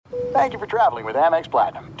Thank you for traveling with Amex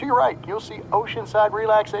Platinum. To your right, you'll see oceanside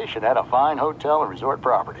relaxation at a fine hotel and resort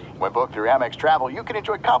property. When booked through Amex Travel, you can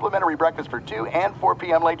enjoy complimentary breakfast for 2 and 4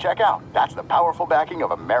 p.m. late checkout. That's the powerful backing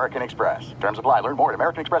of American Express. Terms apply. Learn more at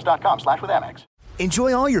americanexpress.com/withAmex.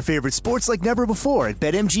 Enjoy all your favorite sports like never before at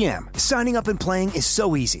BetMGM. Signing up and playing is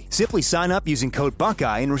so easy. Simply sign up using code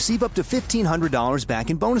Buckeye and receive up to $1,500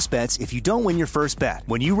 back in bonus bets if you don't win your first bet.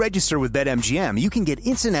 When you register with BetMGM, you can get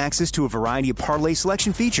instant access to a variety of parlay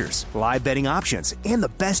selection features, live betting options, and the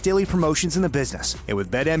best daily promotions in the business. And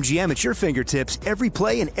with BetMGM at your fingertips, every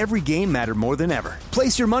play and every game matter more than ever.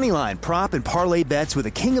 Place your moneyline, prop, and parlay bets with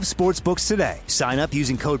the king of sportsbooks today. Sign up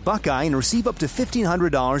using code Buckeye and receive up to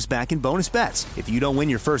 $1,500 back in bonus bets if you don't win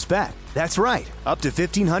your first bet. That's right, up to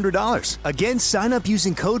 $1,500. Again, sign up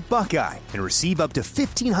using code Buckeye and receive up to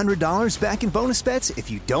 $1,500 back in bonus bets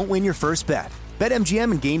if you don't win your first bet.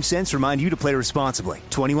 BetMGM and GameSense remind you to play responsibly.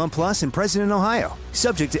 21 plus and present in Ohio.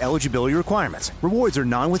 Subject to eligibility requirements. Rewards are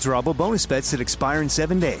non-withdrawable bonus bets that expire in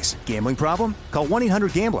 7 days. Gambling problem? Call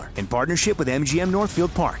 1-800-GAMBLER in partnership with MGM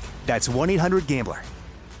Northfield Park. That's 1-800-GAMBLER.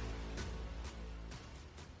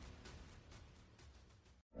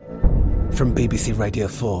 From BBC Radio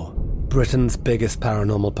 4, Britain's biggest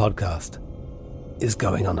paranormal podcast is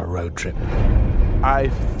going on a road trip. I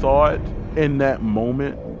thought in that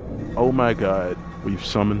moment, oh my God, we've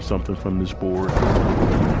summoned something from this board.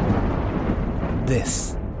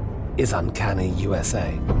 This is Uncanny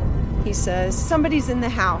USA. He says, somebody's in the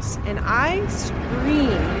house, and I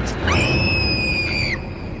screamed.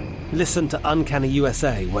 Listen to Uncanny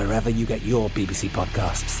USA wherever you get your BBC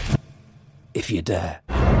podcasts, if you dare.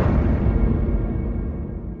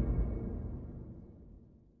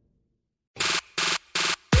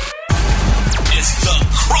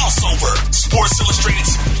 Sports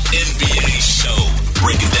Illustrated's NBA show,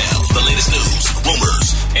 breaking down the latest news,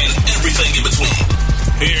 rumors, and everything in between.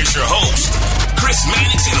 Here's your host, Chris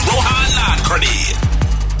Mannix and Rohan Nadkarni.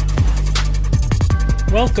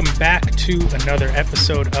 Welcome back to another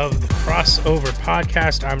episode of the Crossover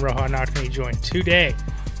Podcast. I'm Rohan Nadkarni, joined today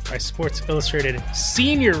by Sports Illustrated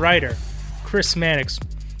senior writer Chris Mannix.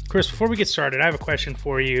 Chris, before we get started, I have a question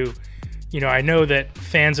for you. You know, I know that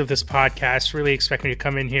fans of this podcast really expect me to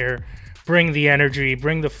come in here, bring the energy,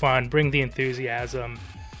 bring the fun, bring the enthusiasm.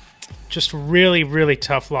 Just really, really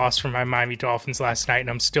tough loss for my Miami Dolphins last night, and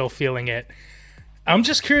I'm still feeling it. I'm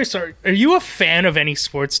just curious, are you a fan of any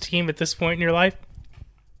sports team at this point in your life?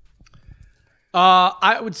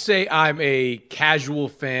 I would say I'm a casual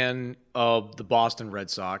fan of the Boston Red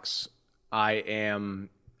Sox. I am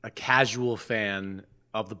a casual fan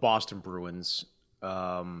of the Boston Bruins.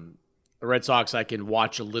 The Red Sox I can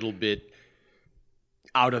watch a little bit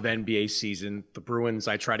out of NBA season. The Bruins,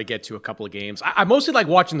 I try to get to a couple of games. I mostly like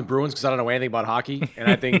watching the Bruins because I don't know anything about hockey. And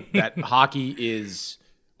I think that hockey is,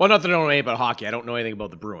 well, not that I don't know anything about hockey. I don't know anything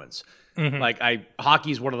about the Bruins. Mm-hmm.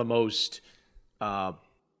 Hockey is one of the most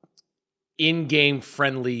in-game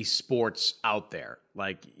friendly sports out there.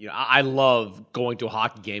 I love going to a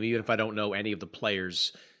hockey game, even if I don't know any of the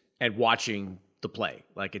players, and watching the play.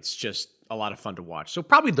 It's just a lot of fun to watch. So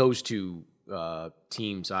probably those two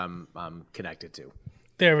teams I'm connected to.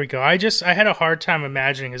 There we go. I had a hard time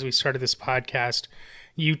imagining as we started this podcast,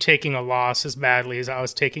 you taking a loss as badly as I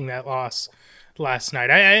was taking that loss last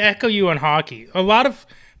night. I echo you on hockey. A lot of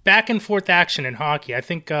back and forth action in hockey. I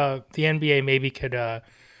think the NBA maybe could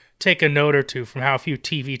take a note or two from how few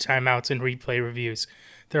TV timeouts and replay reviews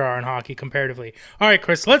there are in hockey comparatively. All right,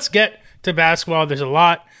 Chris, let's get to basketball. There's a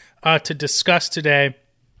lot to discuss today.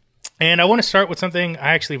 And I want to start with something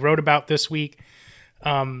I actually wrote about this week.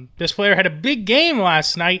 This player had a big game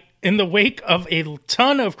last night in the wake of a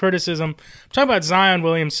ton of criticism. I'm talking about Zion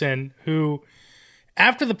Williamson, who,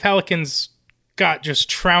 after the Pelicans got just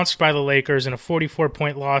trounced by the Lakers in a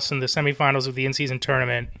 44-point loss in the semifinals of the in-season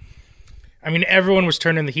tournament, I mean, everyone was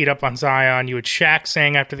turning the heat up on Zion. You had Shaq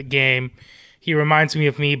saying after the game, he reminds me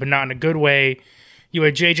of me, but not in a good way. You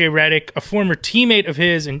had J.J. Redick, a former teammate of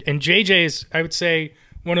his, and J.J. is, I would say,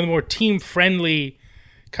 one of the more team-friendly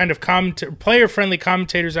kind of player-friendly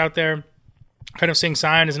commentators out there, kind of saying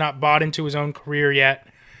Zion is not bought into his own career yet,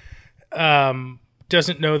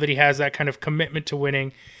 doesn't know that he has that kind of commitment to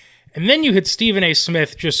winning. And then you had Stephen A.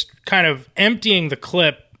 Smith just kind of emptying the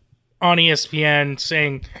clip on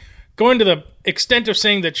ESPN, going to the extent of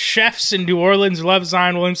saying that chefs in New Orleans love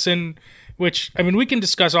Zion Williamson, which, I mean, we can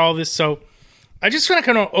discuss all this. So I just want to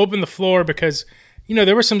kind of open the floor because, you know,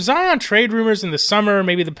 there were some Zion trade rumors in the summer.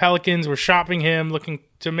 Maybe the Pelicans were shopping him, looking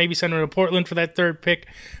to maybe send him to Portland for that third pick,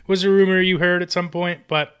 was a rumor you heard at some point.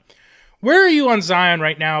 But where are you on Zion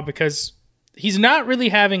right now? Because he's not really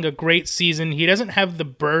having a great season. He doesn't have the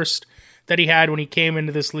burst that he had when he came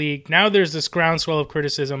into this league. Now there's this groundswell of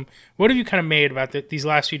criticism. What have you kind of made about these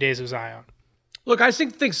last few days of Zion? Look, I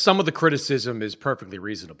think some of the criticism is perfectly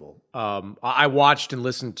reasonable. I watched and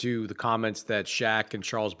listened to the comments that Shaq and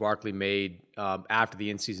Charles Barkley made after the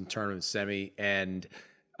in-season tournament semi, and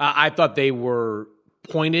I thought they were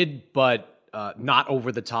pointed, but not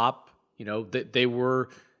over the top. They were,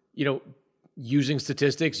 using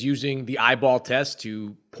statistics, using the eyeball test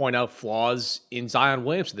to point out flaws in Zion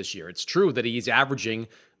Williamson this year. It's true that he's averaging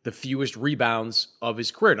the fewest rebounds of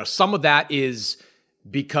his career. Now, some of that is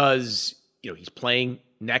because he's playing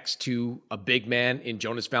next to a big man in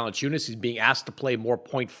Jonas Valanciunas. He's being asked to play more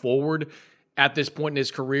point forward at this point in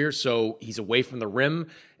his career, so he's away from the rim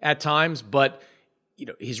at times. But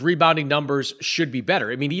his rebounding numbers should be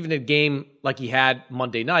better. I mean, even a game like he had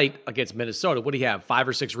Monday night against Minnesota, what did he have? 5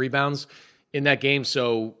 or 6 rebounds in that game.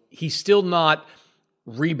 So he's still not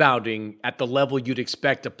rebounding at the level you'd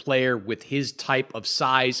expect a player with his type of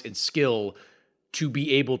size and skill to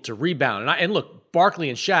be able to rebound. And look, Barkley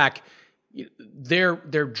and Shaq,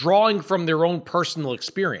 they're drawing from their own personal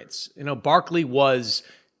experience. Barkley was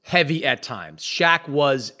heavy at times. Shaq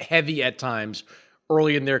was heavy at times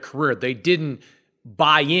early in their career. They didn't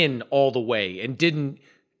buy in all the way and didn't,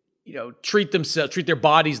 treat their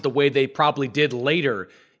bodies the way they probably did later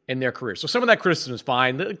in their career. So some of that criticism is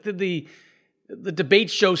fine. The debate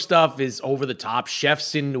show stuff is over the top.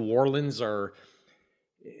 Chefs in New Orleans are,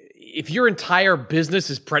 if your entire business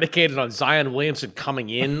is predicated on Zion Williamson coming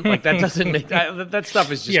in, like that doesn't make that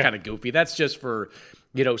stuff is just kind of goofy. That's just for,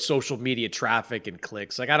 social media traffic and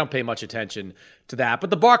clicks. Like, I don't pay much attention to that. But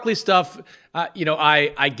the Barkley stuff, I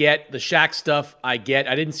get. The Shaq stuff, I get.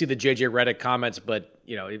 I didn't see the JJ Redick comments, but,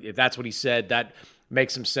 if that's what he said, that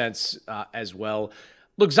makes some sense as well.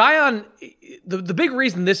 Look, Zion, the big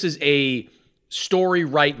reason this is a story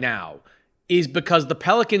right now is because the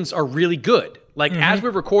Pelicans are really good. Like, as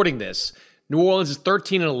we're recording this, New Orleans is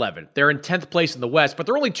 13-11. They're in 10th place in the West, but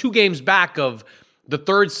they're only 2 games back of the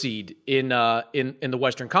 3rd seed in the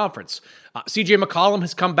Western Conference. CJ McCollum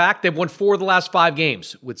has come back. They've won 4 of the last 5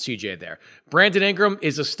 games with CJ there. Brandon Ingram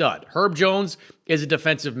is a stud. Herb Jones is a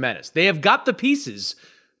defensive menace. They have got the pieces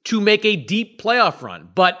to make a deep playoff run,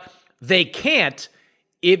 but they can't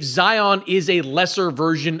if Zion is a lesser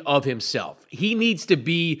version of himself. He needs to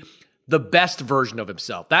be the best version of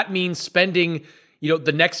himself. That means spending,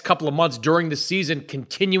 the next couple of months during the season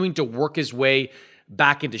continuing to work his way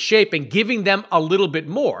back into shape and giving them a little bit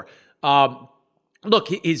more. Look,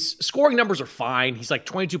 his scoring numbers are fine. He's like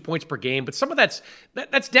 22 points per game, but some of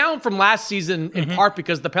that's down from last season in part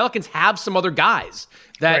because the Pelicans have some other guys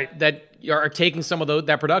that are taking some of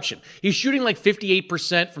that production. He's shooting like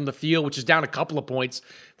 58% from the field, which is down a couple of points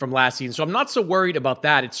from last season. So I'm not so worried about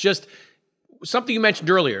that. It's just something you mentioned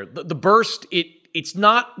earlier. The burst, it's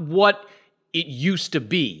not what it used to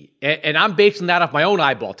be. And I'm basing that off my own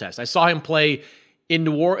eyeball test. I saw him play in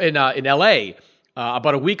LA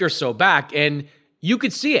about a week or so back, and you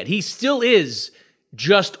could see it. He still is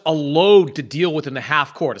just a load to deal with in the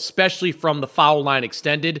half court, especially from the foul line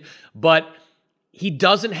extended, but he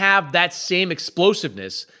doesn't have that same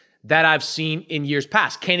explosiveness that I've seen in years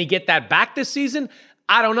past. Can he get that back this season?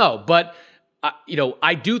 I don't know, but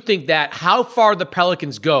I do think that how far the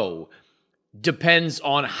Pelicans go depends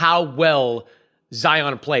on how well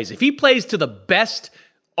Zion plays. If he plays to the best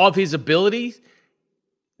of his ability,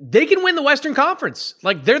 they can win the Western Conference.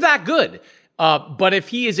 Like, they're that good. But if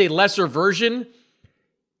he is a lesser version,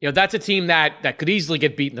 that's a team that could easily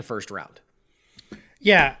get beat in the first round.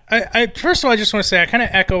 Yeah. I first of all, I just want to say, I kind of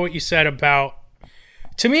echo what you said about,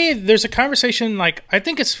 to me, there's a conversation, like, I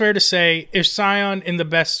think it's fair to say, is Zion in the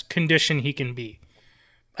best condition he can be?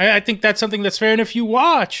 I think that's something that's fair. And if you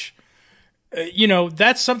watch,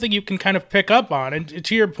 that's something you can kind of pick up on. And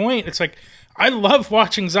to your point, it's like, I love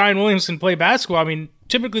watching Zion Williamson play basketball. I mean,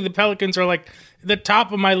 typically the Pelicans are like the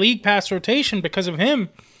top of my league pass rotation because of him.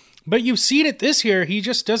 But you've seen it this year. He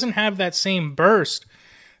just doesn't have that same burst.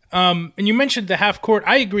 And you mentioned the half court.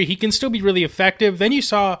 I agree. He can still be really effective. Then you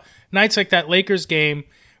saw nights like that Lakers game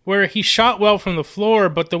where he shot well from the floor,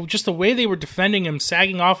 but just the way they were defending him,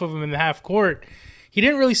 sagging off of him in the half court, he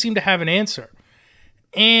didn't really seem to have an answer.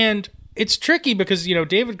 And it's tricky because,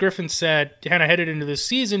 David Griffin said, kind of headed into this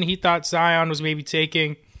season, he thought Zion was maybe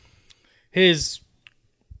taking his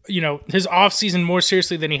offseason more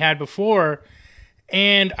seriously than he had before.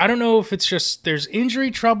 And I don't know if it's just there's injury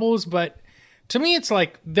troubles, but to me it's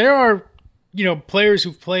like there are, players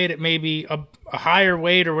who've played at maybe a higher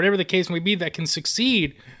weight or whatever the case may be that can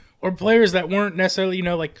succeed, or players that weren't necessarily,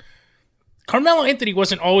 like Carmelo Anthony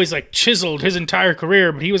wasn't always like chiseled his entire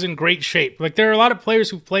career, but he was in great shape. Like there are a lot of players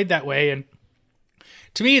who've played that way, and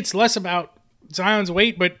to me, it's less about Zion's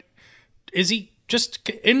weight, but is he just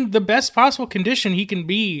in the best possible condition he can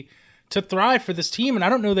be to thrive for this team? And I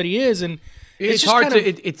don't know that he is. And it's hard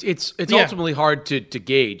it's ultimately hard to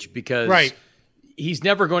gauge because he's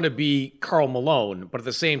never going to be Karl Malone, but at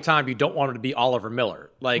the same time, you don't want him to be Oliver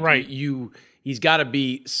Miller. Like he's got to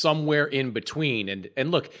be somewhere in between.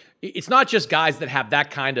 And look, it's not just guys that have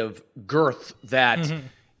that kind of girth that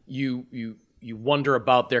you wonder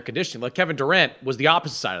about their condition. Like Kevin Durant was the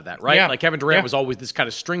opposite side of that, right? Yeah. Like Kevin Durant was always this kind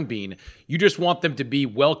of string bean. You just want them to be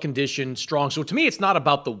well-conditioned, strong. So to me, it's not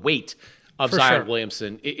about the weight of Zion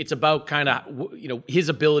Williamson. It's about kind of, his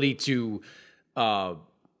ability to, kind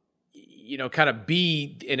of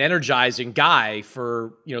be an energizing guy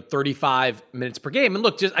for, 35 minutes per game. And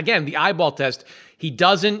look, just again, the eyeball test, he's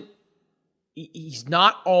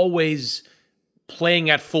not always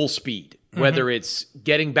playing at full speed. Whether it's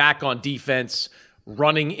getting back on defense,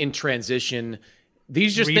 running in transition,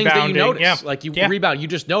 these are just things that you notice. Yeah. Like rebound, you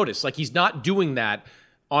just notice. Like he's not doing that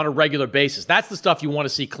on a regular basis. That's the stuff you want to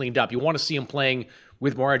see cleaned up. You want to see him playing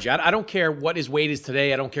with more energy. I don't care what his weight is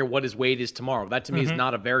today. I don't care what his weight is tomorrow. That to me is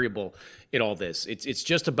not a variable in all this. It's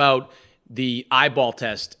just about the eyeball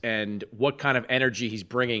test and what kind of energy he's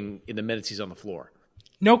bringing in the minutes he's on the floor.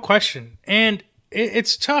 No question. And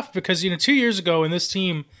it's tough because, 2 years ago when this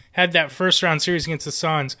team had that first round series against the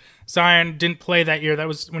Suns, Zion didn't play that year. That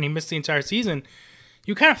was when he missed the entire season.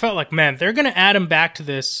 You kind of felt like, man, they're going to add him back to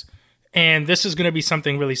this, and this is going to be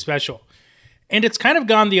something really special. And it's kind of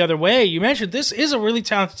gone the other way. You mentioned this is a really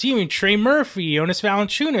talented team. I mean, Trey Murphy, Jonas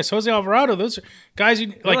Valanciunas, Jose Alvarado, those are guys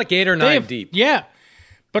like 8 or 9 deep. Yeah.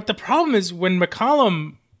 But the problem is when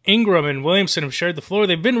McCollum, Ingram, and Williamson have shared the floor,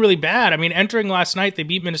 they've been really bad. I mean, entering last night, they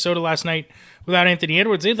beat Minnesota last night without Anthony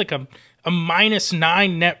Edwards. They had like a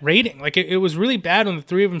 -9 net rating. Like it was really bad when the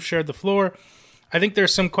three of them shared the floor. I think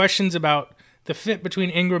there's some questions about the fit between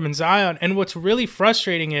Ingram and Zion. And what's really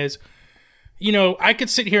frustrating is, I could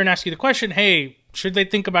sit here and ask you the question, hey, should they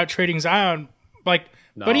think about trading Zion? Like,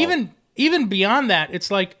 no. But even beyond that,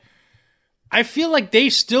 it's like, I feel like they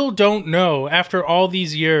still don't know after all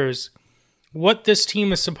these years what this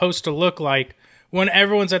team is supposed to look like when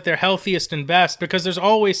everyone's at their healthiest and best, because there's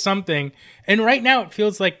always something. And right now it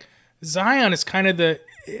feels like Zion is kind of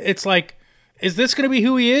it's like, is this going to be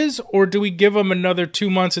who he is? Or do we give him another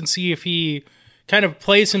 2 months and see if he kind of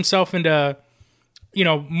plays himself into,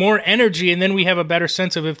 more energy, and then we have a better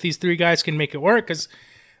sense of if these three guys can make it work? Because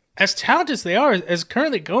as talented as they are, as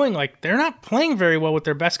currently going, like, they're not playing very well with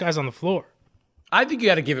their best guys on the floor. I think you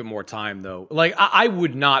got to give it more time, though. Like, I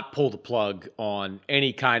would not pull the plug on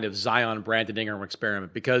any kind of Zion Brandon Ingram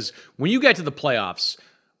experiment, because when you get to the playoffs,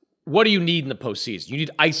 what do you need in the postseason? You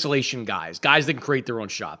need isolation guys that can create their own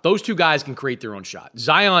shot. Those two guys can create their own shot.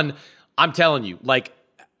 Zion, I'm telling you, like,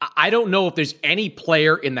 I don't know if there's any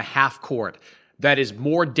player in the half court that is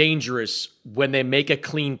more dangerous when they make a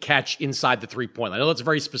clean catch inside the three-point line. I know that's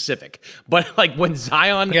very specific, but like when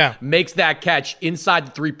Zion makes that catch inside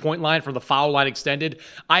the three-point line from the foul line extended,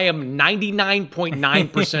 I am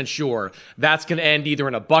 99.9% sure that's going to end either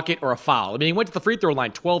in a bucket or a foul. I mean, he went to the free throw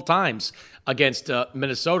line 12 times against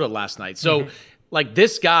Minnesota last night. So like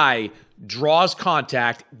this guy draws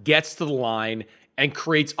contact, gets to the line, and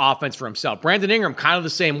creates offense for himself. Brandon Ingram, kind of the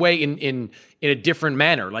same way in a different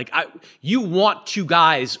manner. Like you want two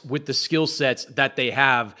guys with the skill sets that they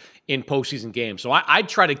have in postseason games. So I'd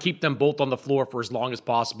try to keep them both on the floor for as long as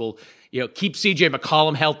possible. Keep CJ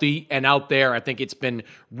McCollum healthy and out there. I think it's been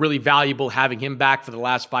really valuable having him back for the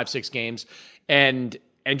last 5-6 games, and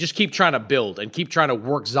just keep trying to build and keep trying to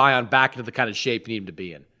work Zion back into the kind of shape you need him to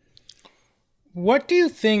be in. What do you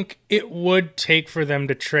think it would take for them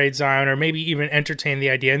to trade Zion, or maybe even entertain the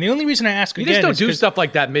idea? And the only reason I ask again, you just don't do stuff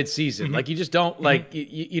like that mid-season. Like you just don't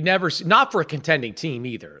you never see, not for a contending team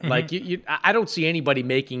either. Like I don't see anybody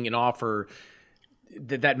making an offer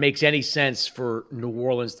that makes any sense for New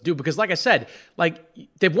Orleans to do, because like I said, like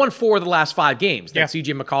they've won 4 of the last 5 games that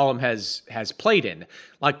CJ McCollum has played in.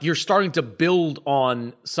 Like you're starting to build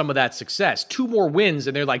on some of that success. 2 more wins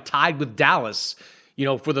and they're like tied with Dallas,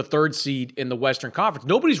 for the 3rd seed in the Western Conference.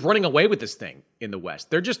 Nobody's running away with this thing in the West.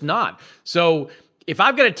 They're just not. So if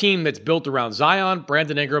I've got a team that's built around Zion,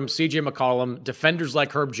 Brandon Ingram, CJ McCollum, defenders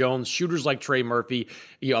like Herb Jones, shooters like Trey Murphy,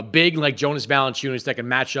 a big like Jonas Valanciunas that can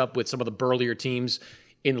match up with some of the burlier teams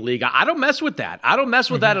in the league, I don't mess with that. I don't mess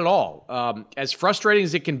with that at all. As frustrating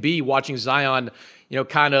as it can be watching Zion,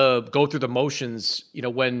 kind of go through the motions,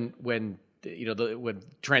 when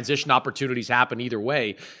transition opportunities happen either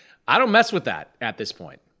way, I don't mess with that at this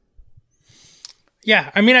point.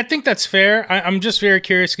 Yeah, I mean, I think that's fair. I'm just very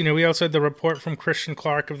curious. We also had the report from Christian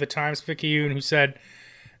Clark of the Times-Picayune who said,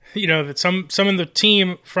 that some in the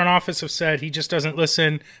team front office have said he just doesn't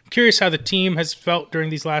listen. I'm curious how the team has felt during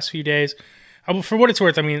these last few days. For what it's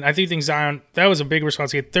worth, I mean, I do think Zion, that was a big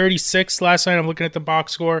response. He had 36 last night. I'm looking at the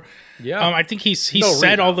box score. Yeah. I think he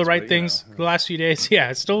said all the right things the last few days.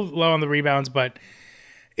 Yeah, it's still low on the rebounds, but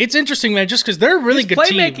it's interesting, man, just because they're a really good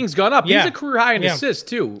team. His playmaking's gone up. He's a career high in assists,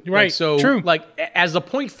 too. Right, true. As a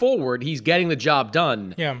point forward, he's getting the job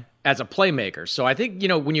done as a playmaker. So I think,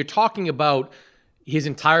 when you're talking about his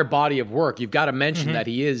entire body of work, you've got to mention that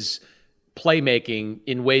he is playmaking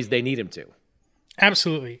in ways they need him to.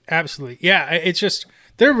 Absolutely. Yeah, it's just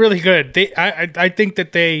they're really good. I think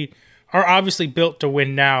that they are obviously built to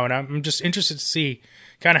win now, and I'm just interested to see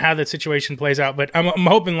kind of how that situation plays out. But I'm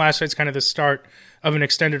hoping last night's kind of the start of an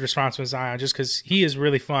extended response with Zion, just because he is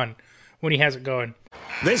really fun when he has it going.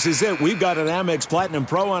 This is it. We've got an Amex Platinum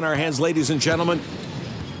Pro on our hands, ladies and gentlemen.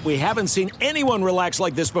 We haven't seen anyone relax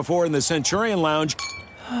like this before in the Centurion Lounge.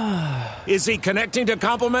 Is he connecting to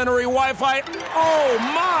complimentary Wi-Fi? Oh,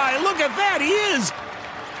 my! Look at that! He is!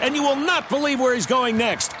 And you will not believe where he's going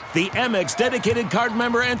next. The Amex dedicated card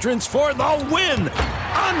member entrance for the win!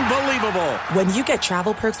 Unbelievable! When you get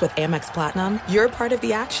travel perks with Amex Platinum, you're part of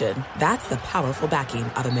the action. That's the powerful backing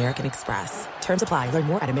of American Express. Terms apply. Learn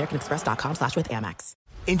more at americanexpress.com/withAmex.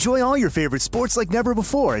 Enjoy all your favorite sports like never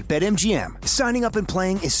before at BetMGM. Signing up and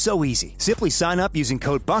playing is so easy. Simply sign up using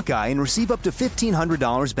code Buckeye and receive up to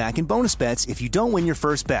 $1,500 back in bonus bets if you don't win your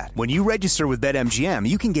first bet. When you register with BetMGM,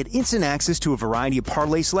 you can get instant access to a variety of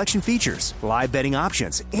parlay selection features, live betting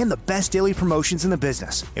options, and the best daily promotions in the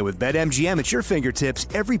business. And with BetMGM at your fingertips,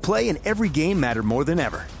 every play and every game matter more than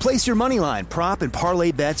ever. Place your moneyline, prop, and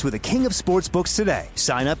parlay bets with the king of sportsbooks today.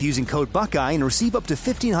 Sign up using code Buckeye and receive up to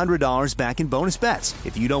 $1,500 back in bonus bets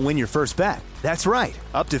if you don't win your first bet. That's right,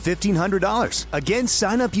 up to $1,500. Again,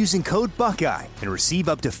 sign up using code Buckeye and receive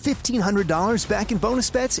up to $1,500 back in bonus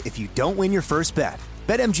bets if you don't win your first bet.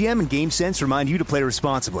 BetMGM and GameSense remind you to play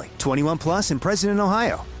responsibly. 21 plus and present in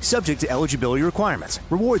Ohio. Subject to eligibility requirements.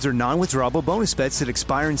 Rewards are non-withdrawable bonus bets that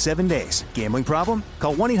expire in 7 days. Gambling problem?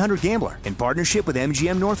 Call 1-800-GAMBLER in partnership with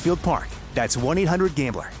MGM Northfield Park. That's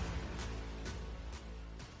 1-800-GAMBLER.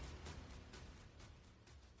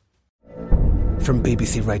 From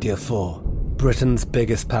BBC Radio 4, Britain's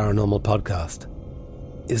biggest paranormal podcast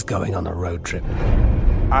is going on a road trip.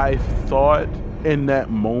 I thought in that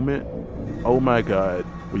moment, oh my God,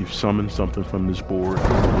 we've summoned something from this board.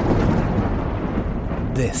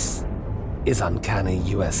 This is Uncanny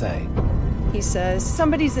USA. He says,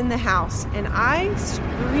 somebody's in the house, and I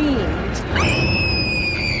screamed.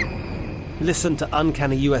 Listen to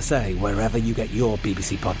Uncanny USA wherever you get your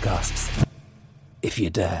BBC podcasts, if you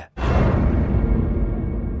dare.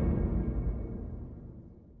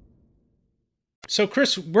 So,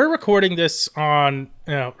 Chris, we're recording this on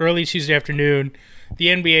early Tuesday afternoon. The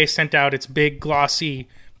NBA sent out its big, glossy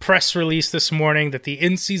press release this morning that the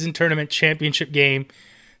in-season tournament championship game,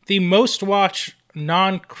 the most-watched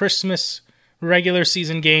non-Christmas regular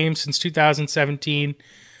season game since 2017.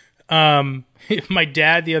 My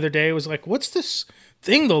dad the other day was like, what's this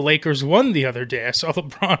thing the Lakers won the other day? I saw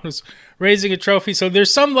LeBron was raising a trophy. So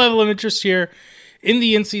there's some level of interest here in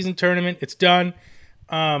the in-season tournament. It's done.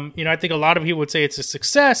 I think a lot of people would say it's a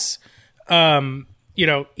success. Ethan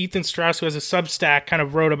Strauss, who has a Substack, kind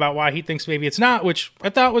of wrote about why he thinks maybe it's not, which I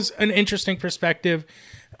thought was an interesting perspective.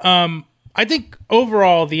 I think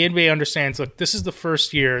overall the NBA understands, look, this is the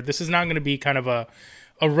first year. This is not going to be kind of a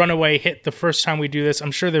runaway hit the first time we do this.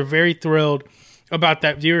 I'm sure they're very thrilled about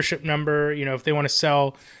that viewership number. If they want to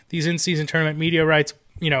sell these in-season tournament media rights,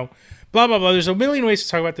 blah, blah, blah. There's a million ways to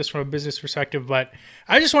talk about this from a business perspective, but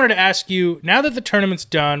I just wanted to ask you, now that the tournament's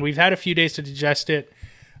done, we've had a few days to digest it,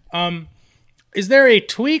 is there a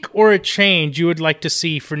tweak or a change you would like to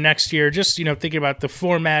see for next year? Just, thinking about the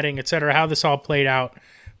formatting, et cetera, how this all played out.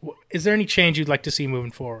 Is there any change you'd like to see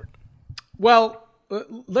moving forward? Well,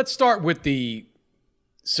 let's start with the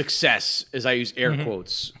success, as I use air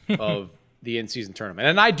quotes, of the in-season tournament.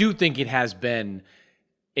 And I do think it has been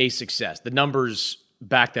a success. The numbers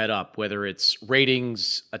back that up, whether it's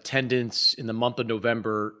ratings, attendance in the month of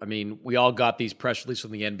November. I mean, we all got these press releases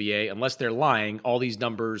from the NBA. Unless they're lying, all these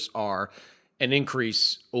numbers are an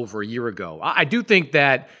increase over a year ago. I do think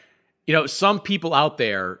that, some people out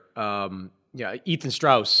there, Ethan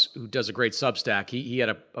Strauss, who does a great Substack, he had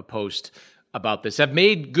a post about this, have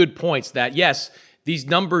made good points that, yes, these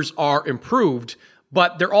numbers are improved,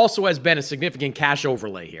 but there also has been a significant cash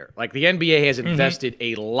overlay here. Like the NBA has invested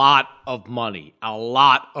a lot of money, a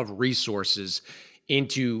lot of resources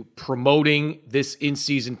into promoting this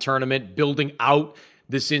in-season tournament, building out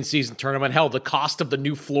this in-season tournament. Hell, the cost of the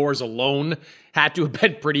new floors alone had to have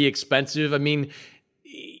been pretty expensive. I mean,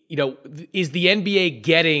 is the NBA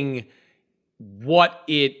getting what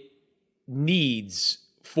it needs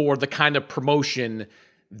for the kind of promotion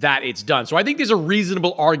that it's done? So I think there's a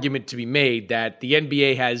reasonable argument to be made that the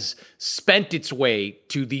NBA has spent its way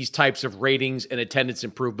to these types of ratings and attendance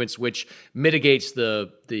improvements, which mitigates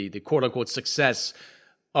the quote unquote success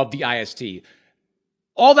of the IST.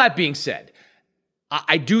 All that being said,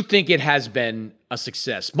 I do think it has been a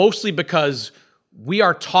success, mostly because we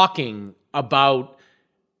are talking about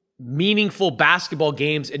meaningful basketball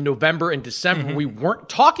games in November and December. Mm-hmm. We weren't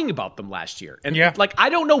talking about them last year. And I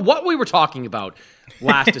don't know what we were talking about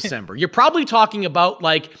last December. You're probably talking about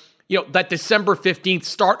that December 15th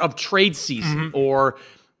start of trade season, or,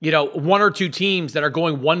 one or two teams that are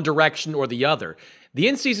going one direction or the other. The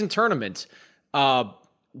in-season tournament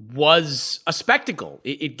was a spectacle.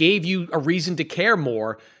 It gave you a reason to care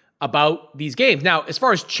more about these games. Now, as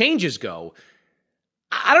far as changes go,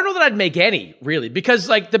 I don't know that I'd make any, really, because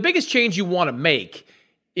the biggest change you want to make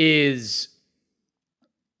is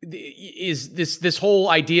this whole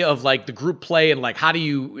idea of the group play and how do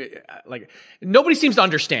you nobody seems to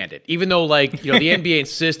understand it, even though the NBA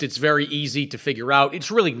insists it's very easy to figure out.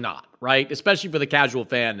 It's really not, right? Especially for the casual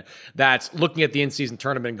fan that's looking at the in-season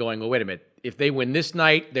tournament and going, well, wait a minute, if they win this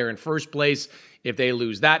night, they're in first place. If they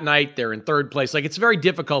lose that night, they're in third place. It's very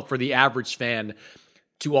difficult for the average fan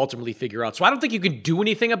to ultimately figure out. So I don't think you can do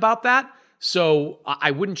anything about that. So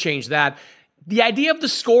I wouldn't change that. The idea of the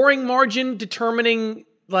scoring margin determining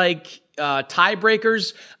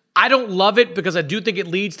tiebreakers, I don't love it because I do think it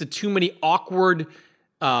leads to too many awkward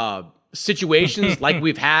situations like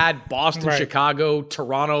we've had Boston, right. Chicago,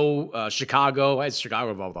 Toronto, Chicago. Why is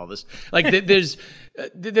Chicago involved with all this?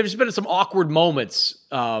 There's been some awkward moments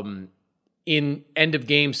in end of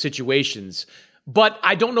game situations. But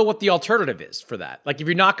I don't know what the alternative is for that. If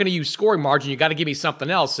you're not going to use scoring margin, you got to give me something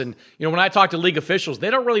else. And, when I talk to league officials, they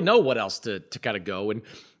don't really know what else to kind of go. And,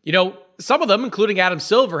 some of them, including Adam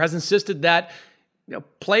Silver, has insisted that,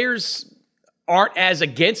 players aren't as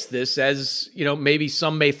against this as, maybe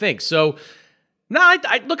some may think. So, no,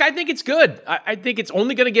 I think it's good. I think it's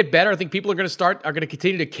only going to get better. I think people are going to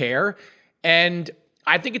continue to care. And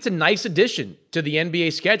I think it's a nice addition to the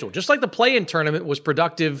NBA schedule. Just like the play-in tournament was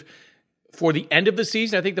productive for the end of the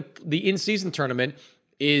season, I think the in-season tournament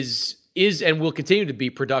is and will continue to be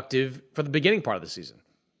productive for the beginning part of the season.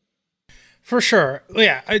 For sure.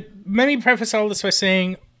 Yeah. Let me preface all this by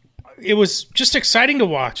saying it was just exciting to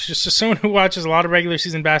watch. Just as someone who watches a lot of regular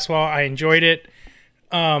season basketball, I enjoyed it.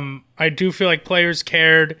 I do feel like players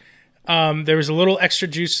cared. There was a little extra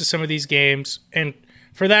juice to some of these games. And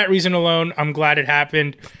for that reason alone, I'm glad it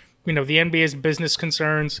happened. The NBA's business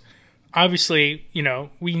concerns. Obviously,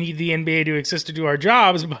 we need the NBA to exist to do our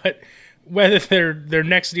jobs, but whether their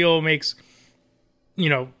next deal makes,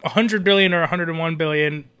 $100 billion or $101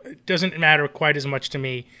 billion, it doesn't matter quite as much to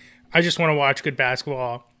me. I just want to watch good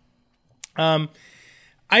basketball.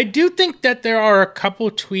 I do think that there are a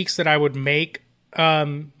couple tweaks that I would make.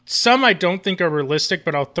 Some I don't think are realistic,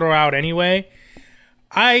 but I'll throw out anyway.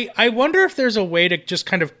 I wonder if there's a way to just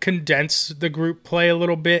kind of condense the group play a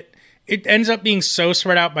little bit. It ends up being so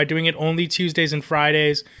spread out by doing it only Tuesdays and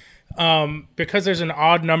Fridays. Because there's an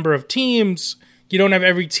odd number of teams, you don't have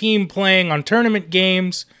every team playing on tournament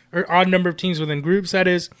games, or odd number of teams within groups, that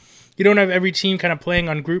is. You don't have every team kind of playing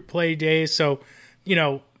on group play days. So,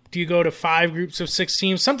 do you go to 5 groups of 6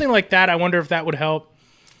 teams? Something like that. I wonder if that would help.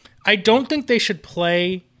 I don't think they should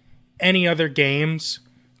play any other games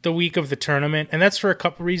the week of the tournament. And that's for a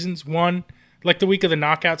couple reasons. One, the week of the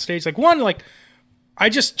knockout stage. I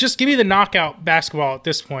just give me the knockout basketball at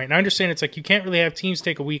this point. And I understand it's you can't really have teams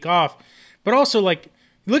take a week off. But also,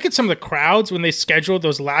 look at some of the crowds when they scheduled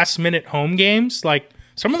those last-minute home games.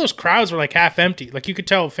 Some of those crowds were, half empty. You could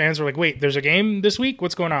tell fans were wait, there's a game this week?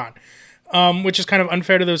 What's going on? Which is kind of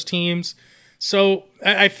unfair to those teams. So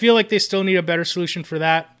I feel like they still need a better solution for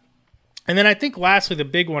that. And then I think lastly, the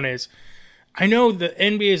big one is, I know the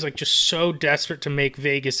NBA is just so desperate to make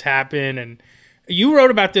Vegas happen, and you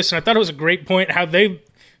wrote about this, and I thought it was a great point, how they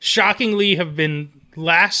shockingly have been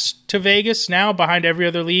last to Vegas now, behind every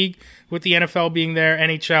other league, with the NFL being there,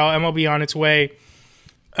 NHL, MLB on its way.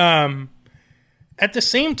 At the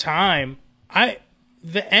same time,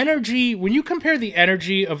 the energy, when you compare the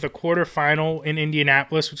energy of the quarterfinal in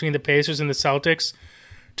Indianapolis between the Pacers and the Celtics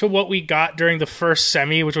to what we got during the first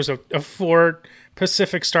semi, which was a 4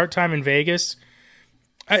 Pacific start time in Vegas,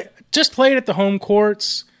 I just played at the home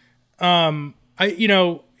courts.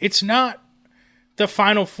 It's not the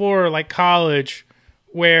Final Four like college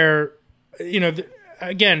where,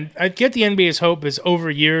 again, I get the NBA's hope is over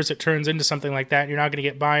years it turns into something like that. You're not going to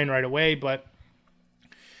get buy-in right away, but,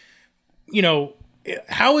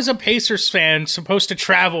 how is a Pacers fan supposed to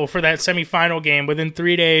travel for that semifinal game within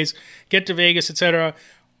 3 days, get to Vegas, etc.?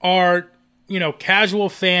 Are, casual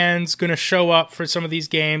fans going to show up for some of these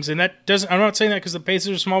games? And I'm not saying that because the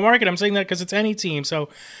Pacers are a small market. I'm saying that because it's any team. So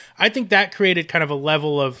I think that created kind of a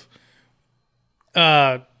level of,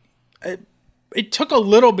 it took a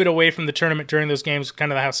little bit away from the tournament during those games,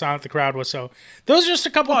 kind of how silent the crowd was. So those are just a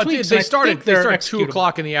couple of tweaks. They started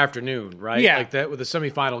 2:00 in the afternoon, right? Yeah. Like that with the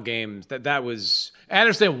semifinal games. That was. I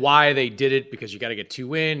understand why they did it, because you got to get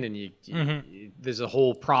 2 in, and there's a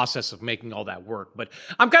whole process of making all that work. But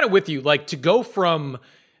I'm kind of with you. Like, to go from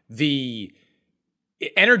the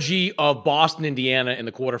energy of Boston, Indiana in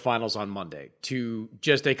the quarterfinals on Monday to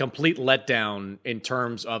just a complete letdown in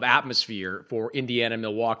terms of atmosphere for Indiana and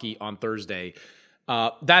Milwaukee on Thursday,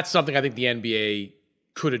 that's something I think the NBA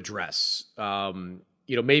could address.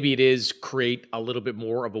 Maybe it is create a little bit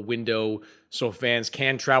more of a window so fans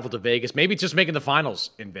can travel to Vegas. Maybe it's just making the finals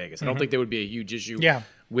in Vegas. I don't think there would be a huge issue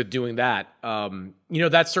with doing that.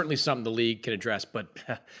 That's certainly something the league can address, but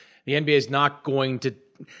the NBA is not going to.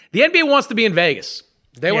 The NBA wants to be in Vegas.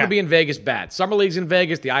 They want to be in Vegas bad. Summer League's in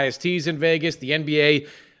Vegas. The IST's in Vegas. The NBA,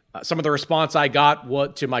 some of the response I got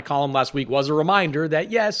to my column last week was a reminder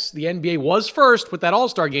that, yes, the NBA was first with that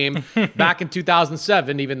All-Star game back in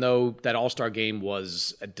 2007, even though that All-Star game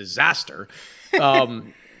was a disaster.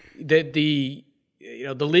 The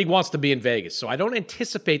league wants to be in Vegas. So I don't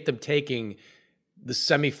anticipate them taking the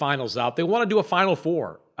semifinals out. They want to do a Final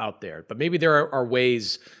Four out there, but maybe there are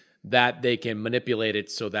ways that they can manipulate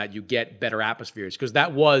it so that you get better atmospheres, because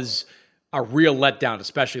that was a real letdown,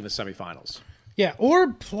 especially in the semifinals. Yeah,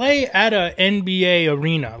 or play at a NBA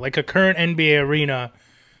arena, like a current NBA arena,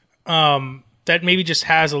 that maybe just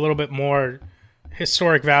has a little bit more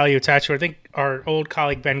historic value attached to it. I think our old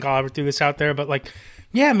colleague Ben Golliver threw this out there, but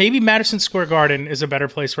maybe Madison Square Garden is a better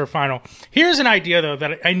place for a final. Here's an idea, though,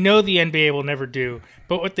 that I know the NBA will never do,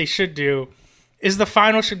 but what they should do is the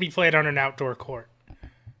final should be played on an outdoor court.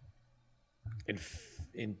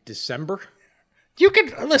 In December? You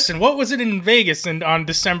could listen. What was it in Vegas on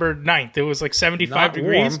December 9th? It was like 75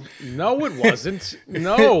 degrees. Warm. No, it wasn't.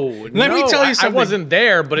 No. Let me tell you something. I wasn't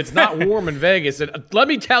there, but it's not warm in Vegas. And let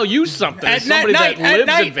me tell you something. As somebody that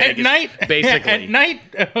lives in Vegas, basically. At night.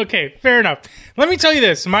 Okay, fair enough. Let me tell you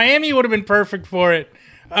this. Miami would have been perfect for it.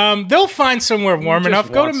 They'll find somewhere warm enough.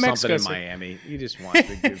 Go to Mexico. In Miami. You just want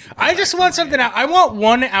to I just want something out. I want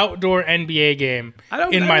one outdoor NBA game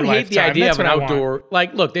in my lifetime. I hate the idea of an outdoor.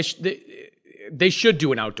 Like, look, they should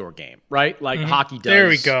do an outdoor game, right? Like hockey does. There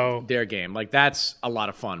we go. Their game. Like, that's a lot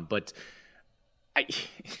of fun. But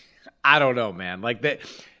I don't know, man. Like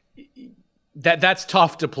that's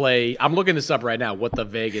tough to play. I'm looking this up right now. What the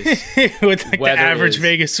Vegas with the average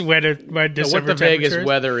Vegas weather by December what the Vegas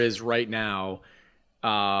weather is right now.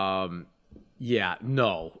 It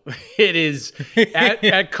is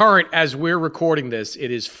at current, as we're recording this, it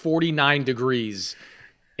is 49 degrees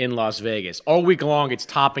in Las Vegas. All week long, it's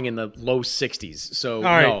topping in the low 60s. So,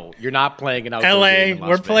 no, you're not playing an outdoor game in Las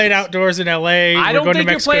Vegas. Playing outdoors in LA. I don't think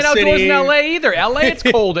you're playing outdoors in LA either. LA, it's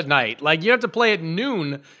cold at night. Like, you have to play at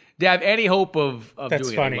noon to have any hope of doing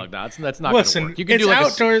anything like that. That's not going to work. You can do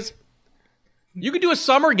outdoors. You could do a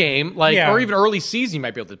summer game, or even early season. You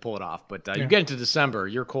might be able to pull it off. But you get into December,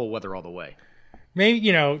 you're cold weather all the way. Maybe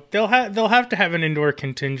they'll have to have an indoor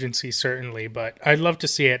contingency, certainly. But I'd love to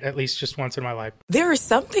see it at least just once in my life. There are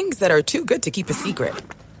some things that are too good to keep a secret,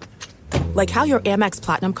 like how your Amex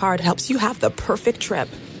Platinum card helps you have the perfect trip.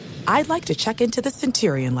 I'd like to check into the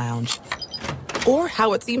Centurion Lounge, or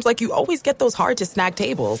how it seems like you always get those hard to snag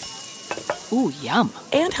tables. Ooh, yum!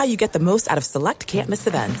 And how you get the most out of select can't miss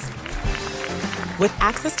events. With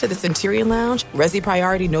access to the Centurion Lounge, Resi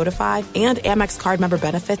Priority Notify, and Amex card member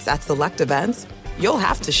benefits at select events, you'll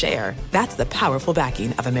have to share. That's the powerful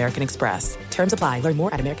backing of American Express. Terms apply. Learn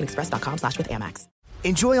more at americanexpress.com/withAmex.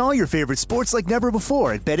 Enjoy all your favorite sports like never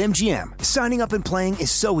before at BetMGM. Signing up and playing is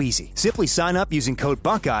so easy. Simply sign up using code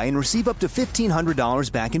Buckeye and receive up to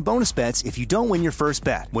 $1,500 back in bonus bets if you don't win your first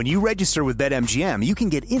bet. When you register with BetMGM, you can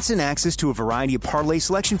get instant access to a variety of parlay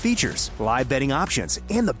selection features, live betting options,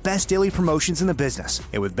 and the best daily promotions in the business.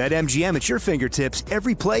 And with BetMGM at your fingertips,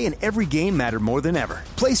 every play and every game matter more than ever.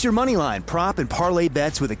 Place your moneyline, prop, and parlay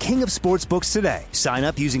bets with the king of sportsbooks today. Sign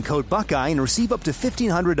up using code Buckeye and receive up to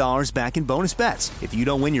 $1,500 back in bonus bets if you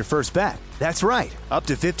don't win your first bet. That's right, up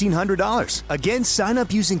to $1,500. Again, sign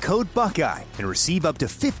up using code Buckeye and receive up to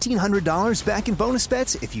 $1,500 back in bonus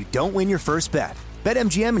bets if you don't win your first bet.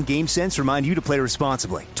 BetMGM and GameSense remind you to play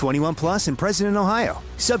responsibly. 21 plus and present in Ohio.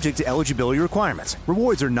 Subject to eligibility requirements.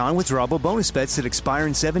 Rewards are non-withdrawable bonus bets that expire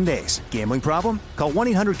in 7 days. Gambling problem? Call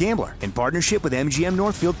 1-800-GAMBLER in partnership with MGM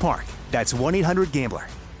Northfield Park. That's 1-800-GAMBLER.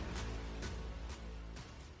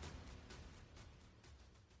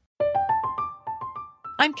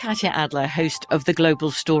 I'm Katya Adler, host of The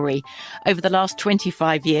Global Story. Over the last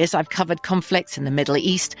 25 years, I've covered conflicts in the Middle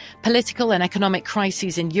East, political and economic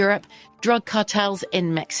crises in Europe, drug cartels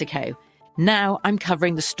in Mexico. Now I'm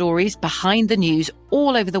covering the stories behind the news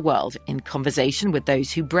all over the world in conversation with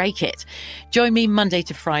those who break it. Join me Monday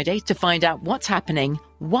to Friday to find out what's happening,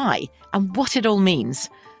 why, and what it all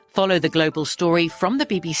means. Follow The Global Story from the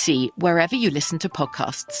BBC wherever you listen to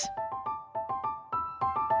podcasts.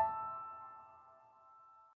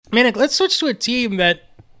 Manik, let's switch to a team that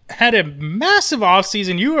had a massive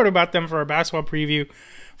offseason. You wrote about them for our basketball preview.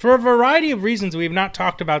 For a variety of reasons, we have not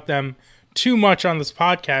talked about them too much on this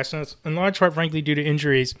podcast, and it's in large part, frankly, due to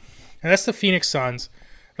injuries. And that's the Phoenix Suns.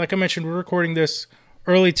 Like I mentioned, we're recording this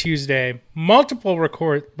early Tuesday. Multiple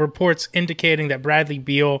reports indicating that Bradley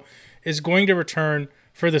Beal is going to return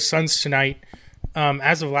for the Suns tonight.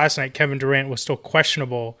 As of last night, Kevin Durant was still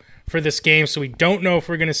questionable for this game, so we don't know if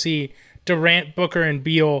we're going to see Durant, Booker, and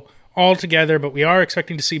Beal all together, but we are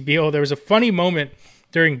expecting to see Beal. There was a funny moment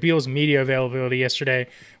during Beal's media availability yesterday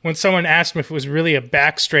when someone asked him if it was really a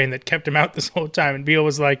back strain that kept him out this whole time, and Beal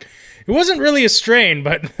was like, it wasn't really a strain,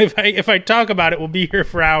 but if I talk about it, we'll be here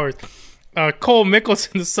for hours. Cole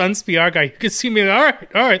Mickelson, the Suns PR guy, you can see me, all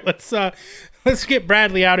right, let's get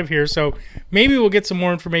Bradley out of here. So maybe we'll get some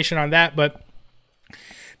more information on that, but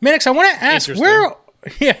Minix, I want to ask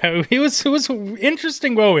it was an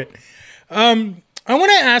interesting moment. I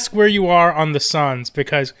want to ask where you are on the Suns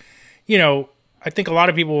because, I think a lot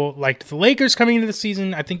of people liked the Lakers coming into the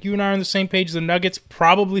season. I think you and I are on the same page. The Nuggets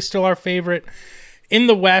probably still our favorite in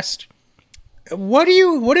the West. What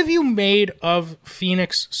have you made of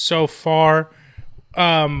Phoenix so far?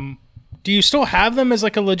 Do you still have them as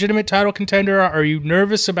like a legitimate title contender? Are you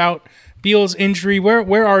nervous about Beal's injury?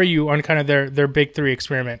 Where are you on kind of their big three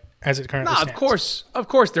experiment as it currently stands? Of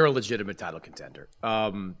course they're a legitimate title contender.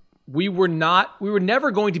 We were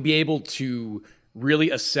never going to be able to really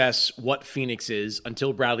assess what Phoenix is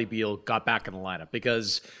until Bradley Beal got back in the lineup,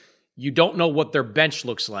 because you don't know what their bench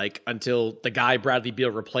looks like until the guy Bradley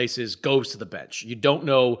Beal replaces goes to the bench. You don't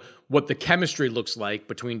know what the chemistry looks like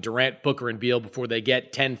between Durant, Booker, and Beal before they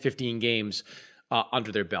get 10, 15 games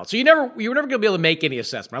under their belt. So you were never going to be able to make any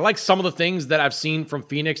assessment. I like some of the things that I've seen from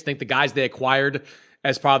Phoenix. I think the guys they acquired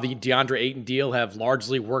as part of the DeAndre Ayton deal have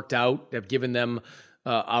largely worked out, have given them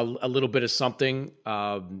a little bit of something,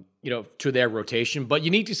 to their rotation. But you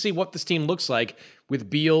need to see what this team looks like with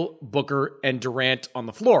Beal, Booker, and Durant on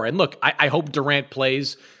the floor. And look, I hope Durant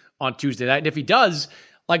plays on Tuesday night. And if he does,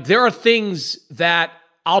 there are things that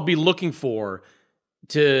I'll be looking for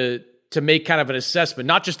to make kind of an assessment,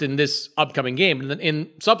 not just in this upcoming game, but in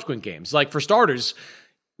subsequent games. Like, for starters,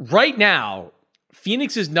 right now,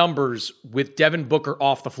 Phoenix's numbers with Devin Booker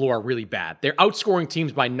off the floor are really bad. They're outscoring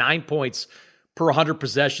teams by 9 points per 100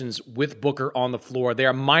 possessions with Booker on the floor. They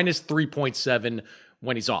are minus 3.7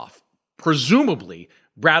 when he's off. Presumably,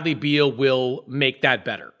 Bradley Beal will make that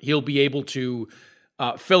better. He'll be able to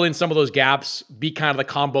fill in some of those gaps, be kind of the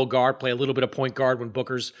combo guard, play a little bit of point guard when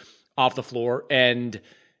Booker's off the floor, and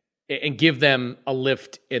give them a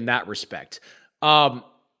lift in that respect.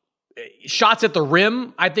 Shots at the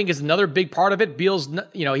rim, I think, is another big part of it. Beal's,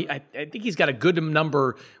 I think he's got a good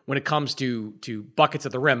number when it comes to buckets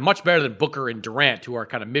at the rim, much better than Booker and Durant, who are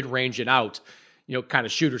kind of mid-range and out, kind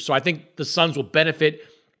of shooters. So I think the Suns will benefit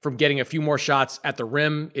from getting a few more shots at the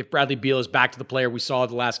rim if Bradley Beal is back to the player we saw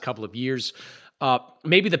the last couple of years.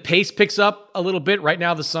 Maybe the pace picks up a little bit. Right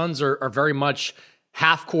now, the Suns are very much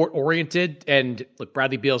half-court oriented, and look,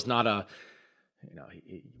 Bradley Beal's not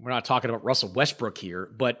we're not talking about Russell Westbrook here,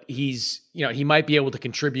 but he's, he might be able to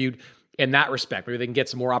contribute in that respect. Maybe they can get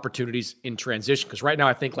some more opportunities in transition, because right now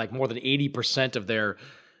I think more than 80% of their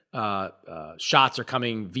shots are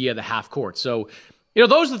coming via the half court. So,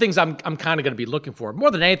 those are the things I'm kind of going to be looking for. More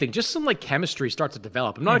than anything, just some chemistry starts to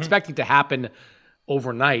develop. I'm not expecting it to happen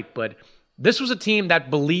overnight, but this was a team that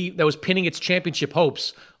was pinning its championship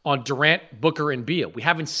hopes on Durant, Booker, and Beal. We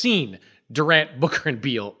haven't seen Durant, Booker, and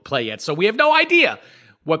Beal play yet, so we have no idea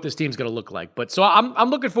what this team's going to look like. But so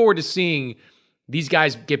I'm looking forward to seeing these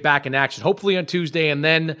guys get back in action, hopefully on Tuesday, and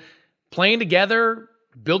then playing together,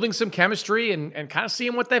 building some chemistry, and kind of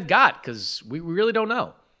seeing what they've got, because we really don't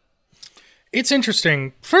know. It's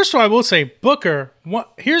interesting. First of all, I will say, Booker,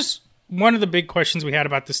 here's one of the big questions we had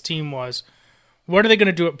about this team was, what are they going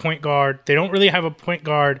to do at point guard? They don't really have a point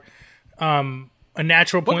guard, a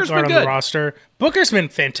natural point guard on the roster. Booker's been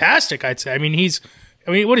fantastic, I'd say.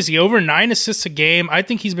 What is he, over 9 assists a game? I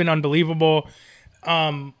think he's been unbelievable.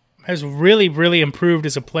 Has really, really improved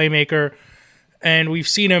as a playmaker. And we've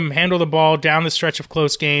seen him handle the ball down the stretch of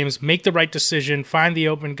close games, make the right decision, find the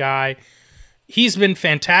open guy. He's been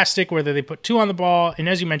fantastic, whether they put 2 on the ball, and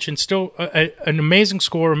as you mentioned, still an amazing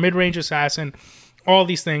scorer, mid-range assassin, all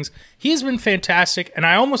these things. He's been fantastic, and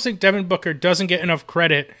I almost think Devin Booker doesn't get enough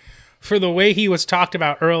credit for the way he was talked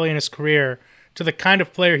about early in his career to the kind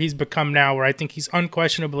of player he's become now, where I think he's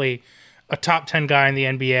unquestionably a top 10 guy in the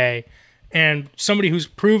NBA and somebody who's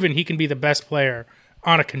proven he can be the best player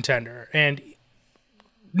on a contender. And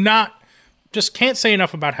just can't say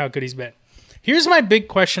enough about how good he's been. Here's my big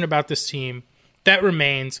question about this team that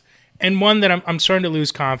remains, and one that I'm starting to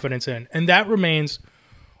lose confidence in, and that remains,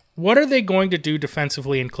 what are they going to do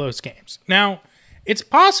defensively in close games? Now, it's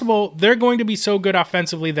possible they're going to be so good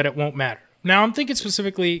offensively that it won't matter. Now, I'm thinking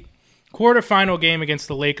specifically quarterfinal game against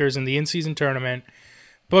the Lakers in the in-season tournament.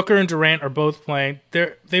 Booker and Durant are both playing.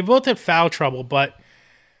 They both have foul trouble, but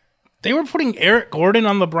they were putting Eric Gordon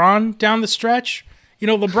on LeBron down the stretch. You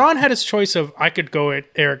know, LeBron had his choice of, I could go at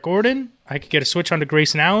Eric Gordon, I could get a switch onto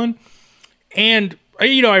Grayson Allen. And,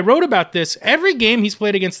 you know, I wrote about this. Every game he's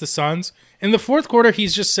played against the Suns, in the fourth quarter,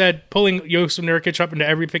 he's just said, pulling Jusuf Nurkic up into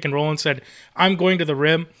every pick and roll and said, I'm going to the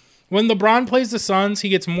rim. When LeBron plays the Suns, he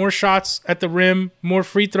gets more shots at the rim, more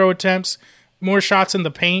free throw attempts, more shots in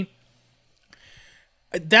the paint.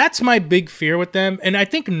 That's my big fear with them. And I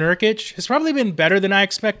think Nurkic has probably been better than I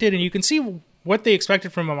expected, and you can see what they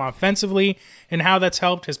expected from him offensively and how that's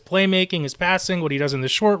helped his playmaking, his passing, what he does in the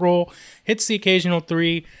short roll, hits the occasional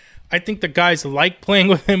 3. I think the guys like playing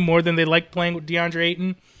with him more than they like playing with DeAndre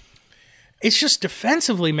Ayton. It's just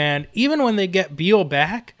defensively, man, even when they get Beal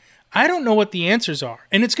back, I don't know what the answers are.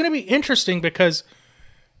 And it's going to be interesting because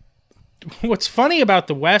what's funny about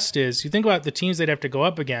the West is, you think about the teams they'd have to go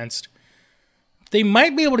up against, they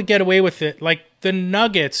might be able to get away with it. Like the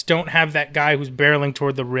Nuggets don't have that guy who's barreling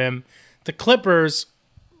toward the rim. The Clippers,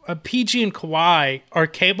 PG and Kawhi are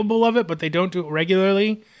capable of it, but they don't do it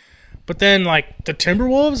regularly. But then, like, the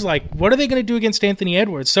Timberwolves, like, what are they going to do against Anthony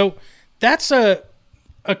Edwards? So that's a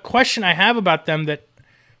question I have about them that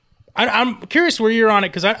I'm curious where you're on it,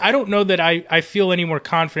 because I don't know that I feel any more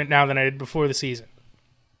confident now than I did before the season.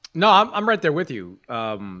 No, I'm right there with you.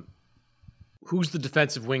 Who's the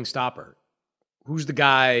defensive wing stopper? Who's the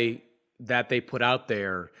guy that they put out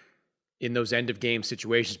there in those end-of-game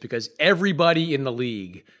situations? Because everybody in the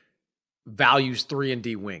league values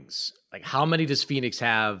 3-and-D wings. Like, how many does Phoenix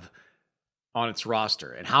have on its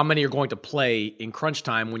roster? And how many are going to play in crunch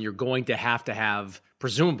time when you're going to have,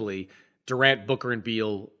 presumably, Durant, Booker, and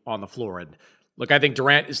Beal on the floor? And look, I think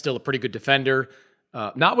Durant is still a pretty good defender.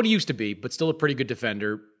 Not what he used to be, but still a pretty good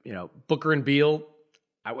defender. You know, Booker and Beal,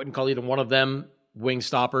 I wouldn't call either one of them wing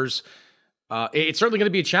stoppers. It's certainly going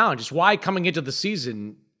to be a challenge. It's why coming into the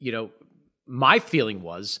season, you know, my feeling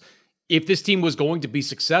was if this team was going to be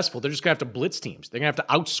successful, they're just going to have to blitz teams. They're going to have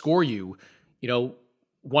to outscore you, you know,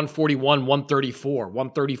 141, 134,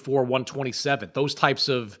 134, 127, those types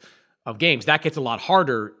of games. That gets a lot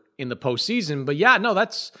harder in the postseason. But yeah, no,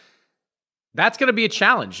 that's going to be a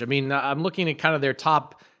challenge. I mean, I'm looking at kind of their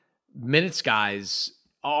top minutes guys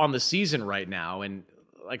on the season right now. And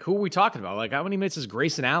like, who are we talking about? Like, how many minutes is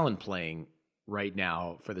Grayson Allen playing right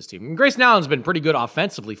now for this team? And Grayson Allen's been pretty good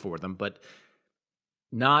offensively for them, but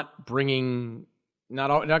not going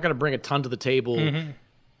to bring a ton to the table. Mm-hmm.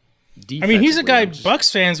 I mean, he's a guy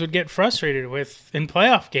Bucks fans would get frustrated with in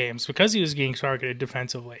playoff games because he was getting targeted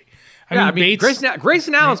defensively. I mean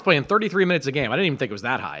Grayson Allen's playing 33 minutes a game. I didn't even think it was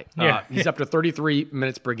that high. Yeah. He's up to 33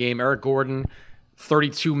 minutes per game. Eric Gordon,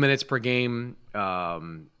 32 minutes per game.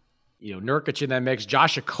 Nurkic in that mix.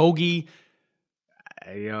 Josh Okogie,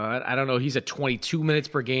 I don't know. He's at 22 minutes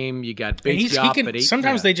per game. You got Bates Diop at 8.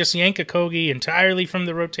 Sometimes they just yank Okogie entirely from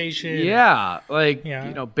the rotation. Yeah,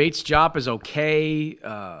 Bates Diop is okay.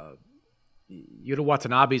 Yuta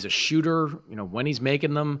Watanabe's a shooter. When he's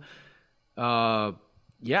making them.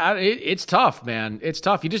 It's tough, man. It's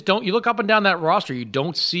tough. You just don't. You look up and down that roster. You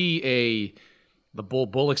don't see the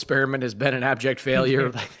Bull experiment has been an abject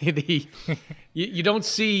failure. You don't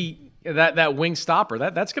see that wing stopper.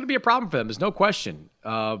 That's going to be a problem for them. There's no question.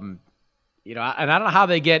 And I don't know how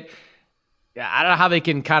they get. I don't know how they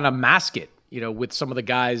can kind of mask it. With some of the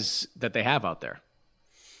guys that they have out there.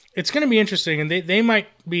 It's going to be interesting, and they might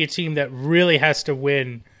be a team that really has to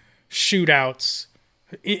win shootouts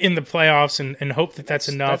in the playoffs and hope that's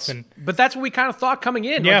enough. But that's what we kind of thought coming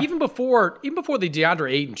in. Yeah. Like even before the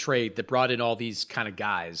DeAndre Ayton trade that brought in all these kind of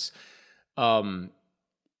guys, you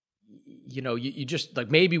just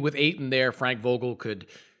like maybe with Ayton there, Frank Vogel could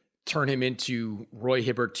turn him into Roy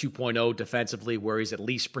Hibbert 2.0 defensively, where he's at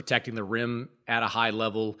least protecting the rim at a high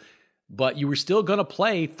level. But you were still going to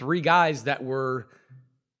play 3 guys that were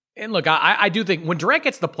And look, I do think when Durant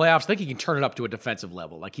gets to the playoffs, I think he can turn it up to a defensive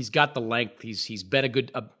level. Like, he's got the length. He's been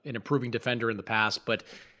an improving defender in the past, but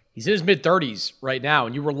he's in his mid-30s right now,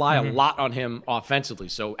 and you rely a lot on him offensively.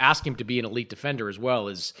 So ask him to be an elite defender as well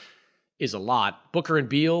is a lot. Booker and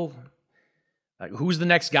Beal, like, who's the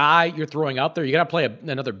next guy you're throwing out there? You got to play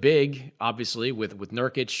another big, obviously, with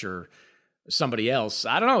Nurkic or somebody else.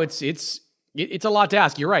 I don't know. It's a lot to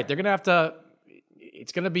ask. You're right. They're going to have to.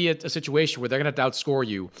 It's going to be a situation where they're going to have to outscore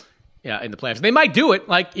you in the playoffs. They might do it.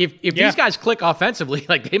 Like, if these guys click offensively,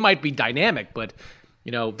 like, they might be dynamic, but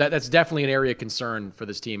that's definitely an area of concern for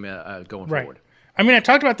this team going forward. I mean, I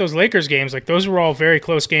talked about those Lakers games. Like, those were all very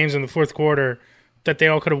close games in the fourth quarter that they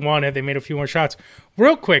all could have won had they made a few more shots.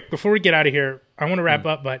 Real quick, before we get out of here, I want to wrap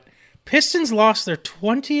up, but Pistons lost their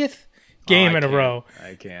 20th game in a row.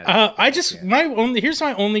 I can't. Here's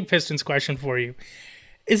my only Pistons question for you.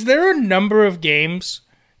 Is there a number of games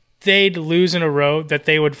they'd lose in a row that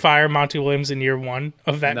they would fire Monty Williams in year one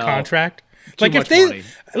of that contract? Like, if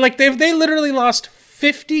they literally lost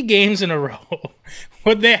 50 games in a row,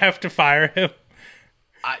 would they have to fire him?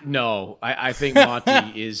 No, I think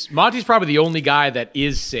Monty's probably the only guy that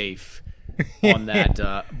is safe on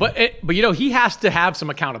that. But he has to have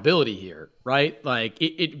some accountability here, right? Like,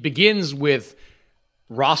 it begins with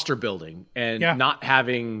roster building and not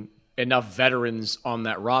having enough veterans on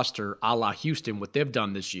that roster, a la Houston, what they've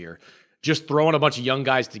done this year. Just throwing a bunch of young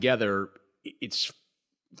guys together, it's,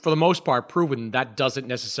 for the most part, proven that doesn't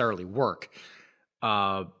necessarily work.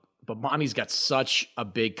 But Monty's got such a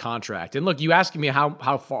big contract. And look, you asking me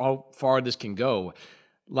how far this can go.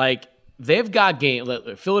 Like, they've got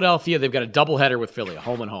Philadelphia, they've got a doubleheader with Philly,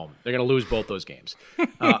 home and home. They're going to lose both those games.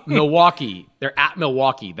 Milwaukee, they're at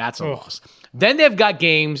Milwaukee. That's a loss. Then they've got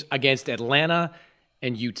games against Atlanta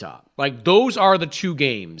and Utah. Like, those are the two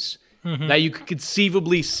games that you could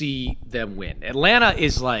conceivably see them win. Atlanta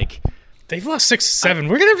is like... They've lost 6-7.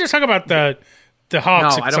 We're going to have to talk about the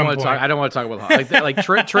Hawks at some point. I don't want to talk about the Hawks. Like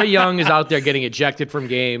Trae Young is out there getting ejected from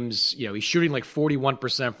games. He's shooting like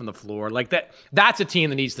 41% from the floor. Like, that's a team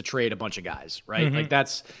that needs to trade a bunch of guys, right? Like,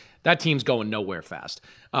 that team's going nowhere fast.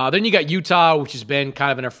 Then you got Utah, which has been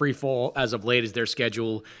kind of in a free fall as of late as their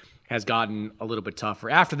schedule has gotten a little bit tougher.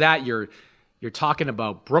 After that, you're talking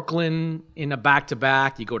about Brooklyn in a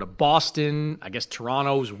back-to-back. You go to Boston. I guess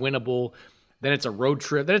Toronto's winnable. Then it's a road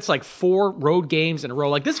trip. Then it's like 4 road games in a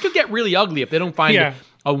row. Like, this could get really ugly if they don't find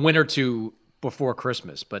a win or two before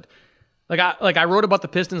Christmas. But I wrote about the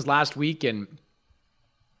Pistons last week, and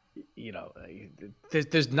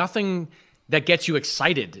there's nothing that gets you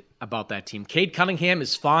excited about that team. Cade Cunningham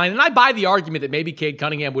is fine, and I buy the argument that maybe Cade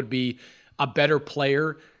Cunningham would be a better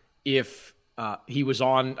player if he was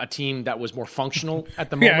on a team that was more functional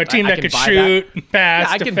at the moment. Yeah, a team that could shoot, pass,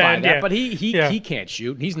 I can buy defend. that, but he can't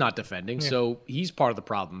shoot. He's not defending, so he's part of the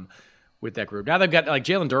problem with that group. Now they've got, like,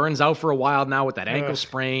 Jalen Duren's out for a while now with that ankle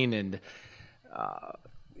sprain, and I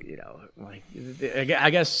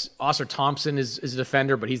guess Oscar Thompson is a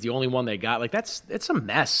defender, but he's the only one they got. Like, it's a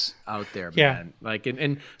mess out there, man. Yeah. Like,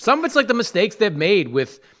 and some of it's like the mistakes they've made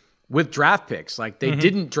with draft picks. Like, they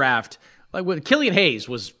didn't draft. Like, with Killian Hayes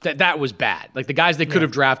that was bad. Like, the guys they could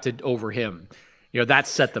have drafted over him, that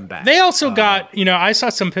set them back. They also got, I saw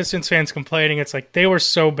some Pistons fans complaining. It's like they were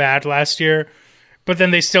so bad last year, but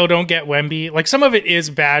then they still don't get Wemby. Like, some of it is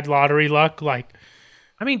bad lottery luck. Like,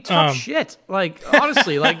 I mean, tough shit. Like,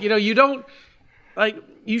 honestly, like, you don't, like,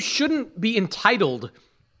 you shouldn't be entitled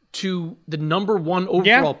to the number 1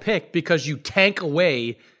 overall pick because you tank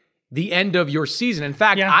away the end of your season. In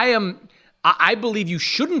fact, I believe you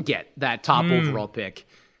shouldn't get that top overall pick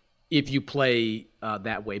if you play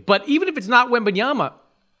that way. But even if it's not Wembanyama,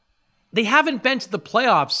 they haven't been to the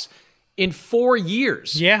playoffs in 4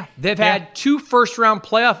 years. Yeah. They've had 2 first-round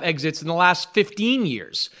playoff exits in the last 15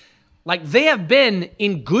 years. Like, they have been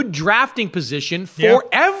in good drafting position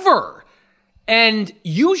forever. And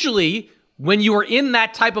usually, when you are in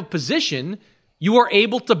that type of position, you are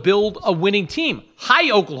able to build a winning team. Hi,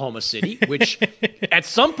 Oklahoma City, which at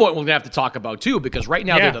some point we're going to have to talk about too, because right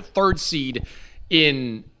now they're the 3rd seed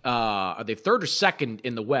in, are they 3rd or 2nd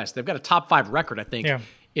in the West? They've got a top 5 record, I think,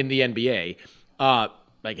 in the NBA.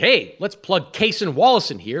 Like, hey, let's plug Cason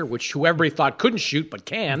Wallace in here, which whoever thought couldn't shoot but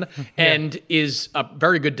can, and is a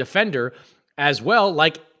very good defender as well.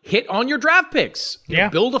 Like, hit on your draft picks.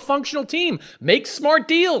 Build a functional team. Make smart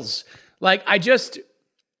deals. Like,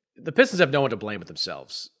 the Pistons have no one to blame but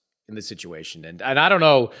themselves in this situation. And I don't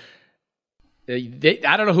know.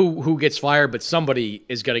 I don't know who gets fired, but somebody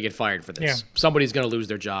is going to get fired for this. Somebody's going to lose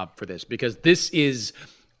their job for this, because this is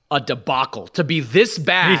a debacle to be this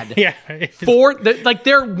bad for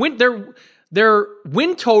their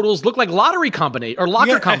win totals look like lottery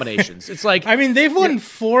combinations. It's like, I mean, they've won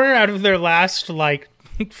 4 out of their last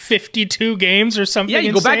 52 games or something. Yeah, you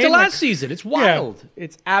insane. go back to last season. It's wild. Yeah.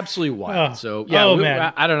 It's absolutely wild.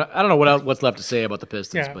 Man. I don't know what's left to say about the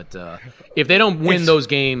Pistons, but if they don't win those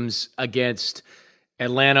games against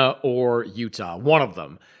Atlanta or Utah, one of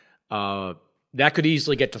them, that could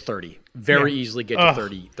easily get to 30. Very easily get to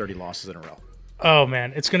 30 losses in a row. Oh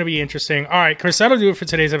man, it's going to be interesting. All right, Chris, that'll do it for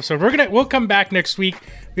today's episode. We'll come back next week.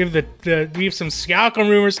 We have we have some Siakam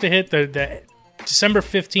rumors to hit. The December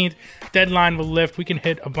 15th deadline will lift. We can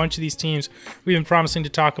hit a bunch of these teams we've been promising to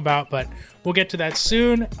talk about, but we'll get to that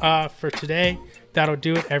soon. For today, that'll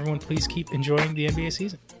do it. Everyone, please keep enjoying the NBA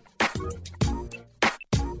season.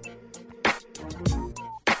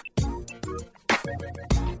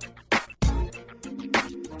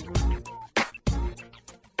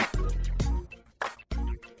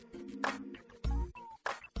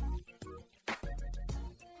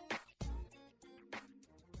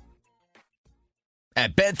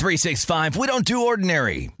 At Bet365, we don't do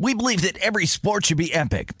ordinary. We believe that every sport should be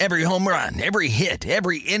epic. Every home run, every hit,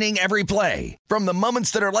 every inning, every play. From the moments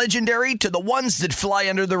that are legendary to the ones that fly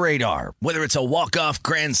under the radar. Whether it's a walk-off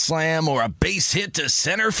grand slam or a base hit to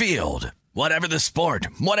center field. Whatever the sport,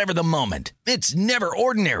 whatever the moment. It's never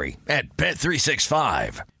ordinary at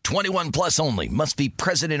Bet365. 21 plus only. Must be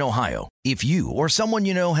present in Ohio. If you or someone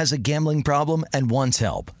you know has a gambling problem and wants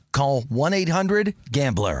help, call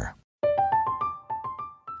 1-800-GAMBLER.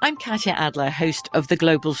 I'm Katya Adler, host of The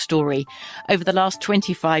Global Story. Over the last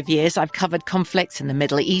 25 years, I've covered conflicts in the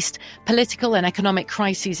Middle East, political and economic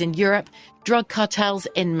crises in Europe, drug cartels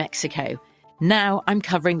in Mexico. Now I'm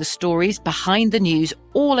covering the stories behind the news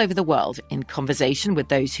all over the world in conversation with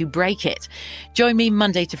those who break it. Join me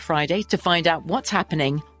Monday to Friday to find out what's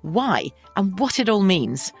happening, why, and what it all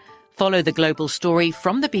means. Follow The Global Story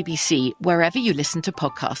from the BBC wherever you listen to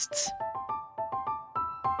podcasts.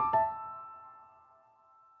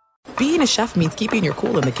 Being a chef means keeping your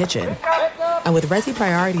cool in the kitchen. And with Resi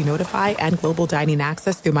Priority Notify and Global Dining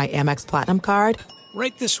Access through my Amex Platinum card...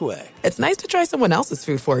 Right this way. It's nice to try someone else's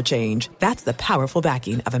food for a change. That's the powerful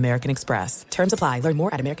backing of American Express. Terms apply. Learn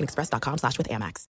more at americanexpress.com/withAmex.